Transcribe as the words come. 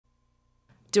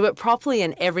Do it properly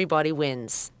and everybody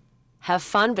wins. Have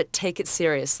fun, but take it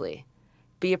seriously.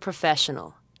 Be a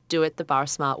professional. Do it the bar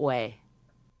smart way.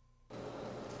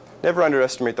 Never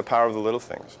underestimate the power of the little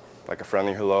things, like a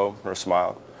friendly hello or a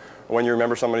smile, or when you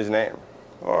remember somebody's name,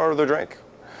 or their drink,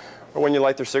 or when you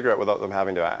light their cigarette without them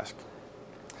having to ask.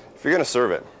 If you're going to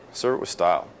serve it with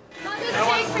style.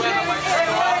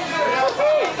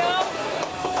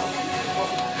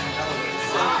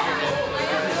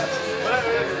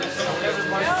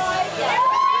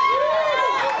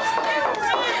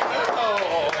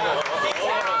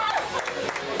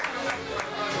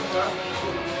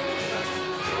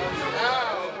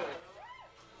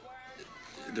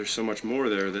 There's so much more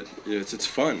there that it's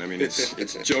fun. I mean, it's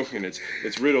joking,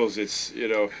 it's riddles, it's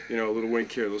a little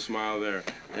wink here, a little smile there,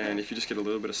 and if you just get a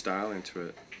little bit of style into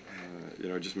it,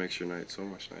 it just makes your night so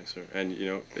much nicer, and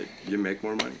you make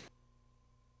more money.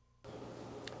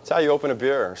 It's how you open a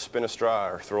beer, or spin a straw,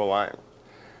 or throw a line.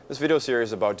 This video series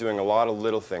is about doing a lot of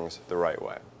little things the right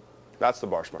way. That's the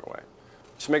bar smart way.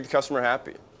 Just make the customer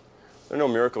happy. There are no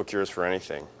miracle cures for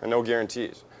anything, and no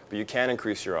guarantees, but you can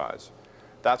increase your odds.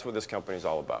 That's what this company is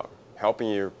all about, helping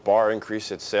your bar increase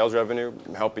its sales revenue,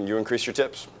 and helping you increase your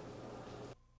tips.